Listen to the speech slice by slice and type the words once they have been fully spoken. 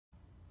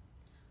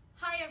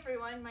Hi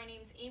everyone, my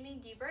name is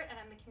Amy Giebert and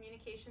I'm the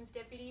Communications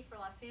Deputy for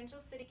Los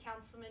Angeles City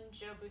Councilman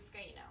Joe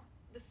Buscaino.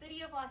 The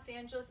City of Los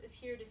Angeles is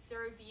here to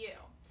serve you.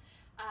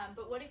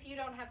 But what if you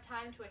don't have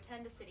time to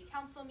attend a City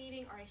Council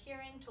meeting or a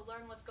hearing to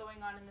learn what's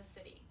going on in the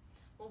city?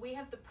 Well, we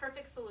have the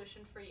perfect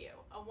solution for you,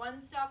 a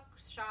one-stop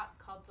shop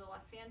called the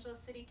Los Angeles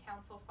City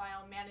Council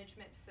File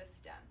Management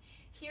System.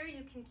 Here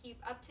you can keep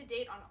up to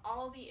date on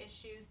all the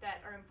issues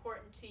that are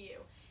important to you.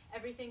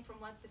 Everything from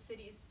what the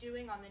city is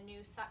doing on the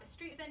new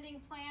street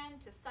vending plan,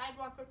 to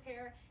sidewalk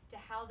repair, to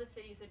how the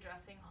city is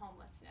addressing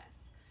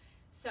homelessness.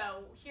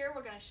 So here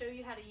we're going to show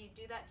you how to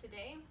do that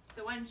today.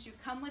 So why don't you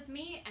come with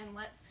me and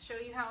let's show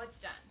you how it's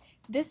done.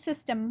 This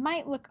system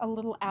might look a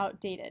little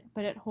outdated,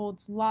 but it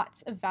holds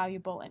lots of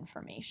valuable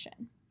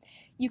information.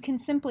 You can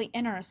simply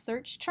enter a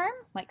search term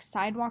like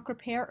sidewalk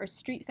repair or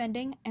street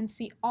vending and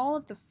see all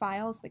of the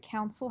files the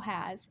council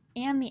has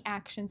and the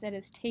actions it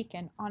has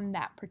taken on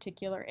that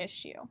particular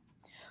issue.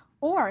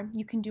 Or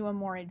you can do a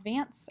more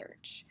advanced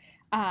search.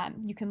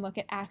 You can look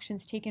at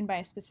actions taken by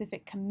a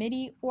specific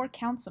committee or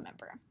council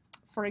member.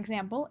 For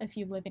example, if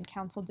you live in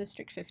Council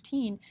District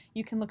 15,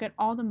 you can look at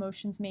all the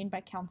motions made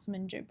by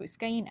Councilman Joe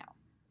Buscaino.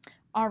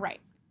 All right,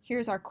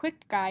 here's our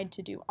quick guide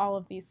to do all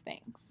of these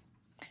things.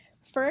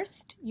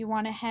 First, you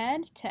want to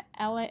head to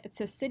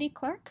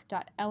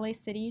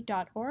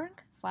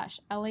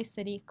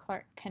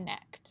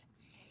cityclerk.lacity.org/LACityClerkConnect.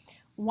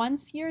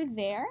 Once you're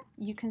there,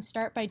 you can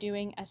start by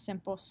doing a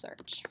simple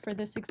search. For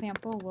this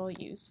example, we'll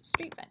use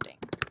street vending.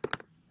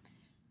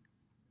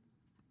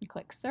 You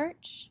click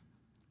search,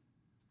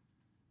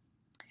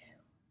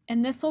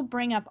 and this will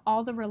bring up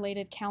all the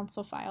related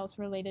council files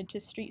related to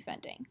street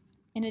vending.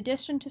 In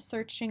addition to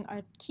searching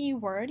a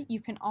keyword, you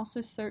can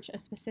also search a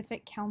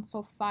specific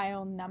council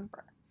file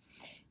number.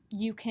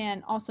 You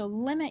can also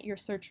limit your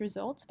search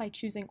results by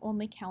choosing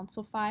only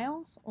council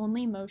files,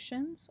 only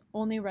motions,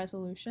 only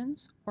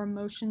resolutions, or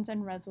motions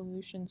and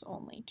resolutions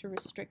only to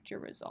restrict your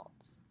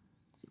results.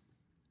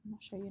 I'll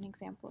show you an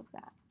example of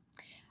that.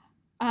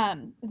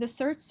 The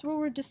search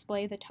will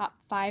display the top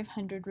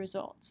 500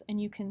 results,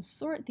 and you can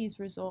sort these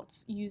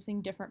results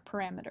using different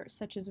parameters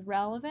such as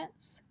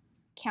relevance,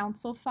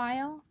 council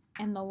file,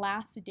 and the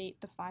last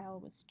date the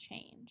file was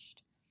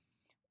changed.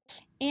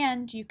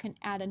 And you can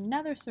add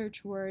another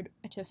search word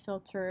to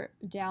filter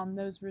down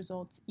those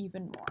results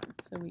even more.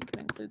 So we can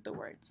include the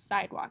word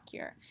sidewalk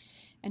here.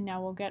 And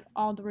now we'll get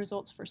all the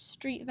results for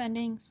street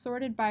vending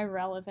sorted by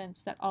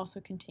relevance that also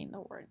contain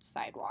the word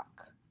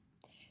sidewalk.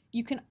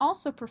 You can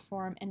also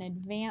perform an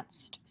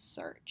advanced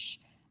search.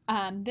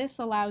 This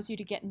allows you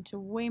to get into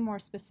way more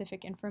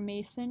specific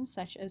information,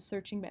 such as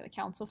searching by the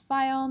council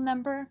file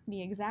number,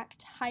 the exact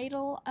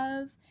title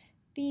of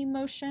the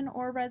motion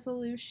or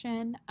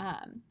resolution,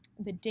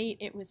 the date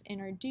it was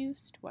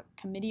introduced, what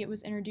committee it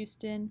was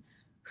introduced in,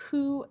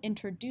 who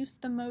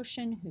introduced the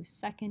motion, who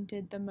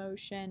seconded the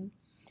motion,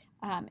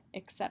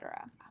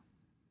 etc.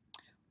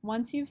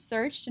 Once you've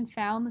searched and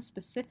found the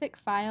specific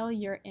file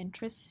you're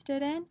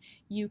interested in,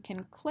 you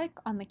can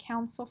click on the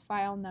council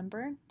file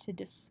number to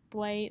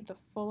display the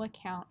full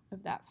account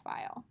of that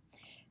file.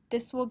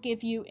 This will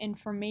give you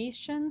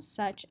information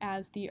such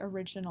as the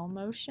original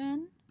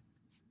motion,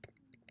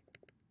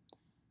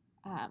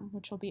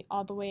 which will be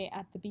all the way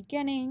at the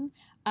beginning,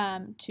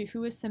 to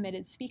who has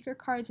submitted speaker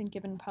cards and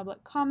given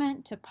public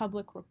comment, to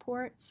public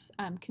reports,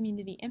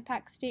 community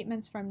impact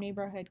statements from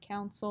neighborhood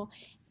council,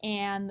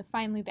 and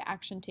finally the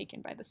action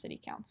taken by the city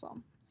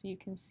council. So you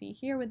can see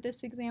here with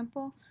this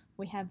example,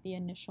 we have the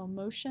initial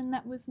motion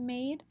that was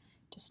made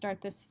to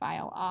start this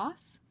file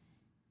off.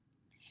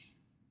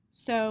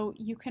 So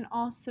you can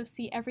also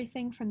see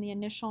everything from the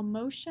initial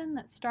motion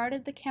that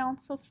started the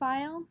council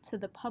file to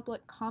the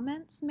public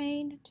comments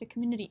made to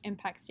community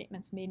impact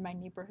statements made by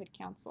neighborhood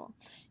council.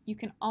 You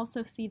can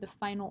also see the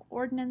final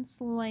ordinance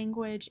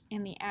language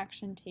and the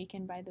action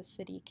taken by the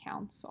city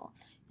council.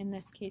 In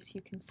this case,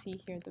 you can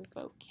see here the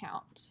vote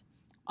count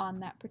on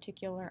that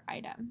particular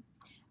item.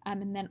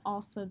 And then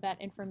also that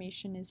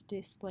information is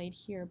displayed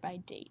here by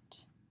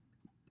date.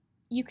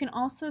 You can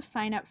also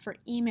sign up for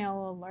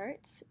email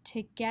alerts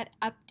to get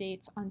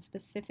updates on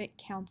specific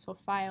council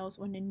files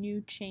when a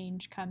new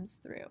change comes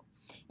through.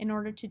 In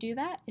order to do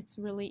that, it's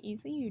really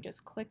easy. You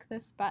just click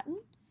this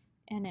button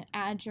and it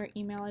adds your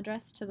email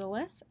address to the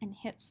list and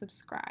hit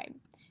subscribe.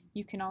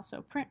 You can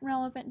also print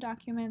relevant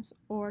documents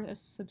or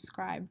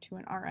subscribe to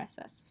an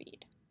RSS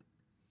feed.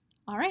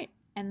 All right.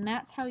 And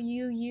that's how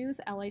you use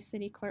LA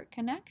City Clerk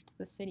Connect,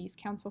 the city's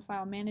council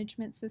file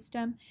management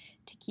system,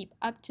 to keep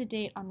up to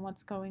date on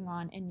what's going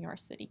on in your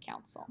city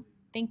council.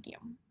 Thank you.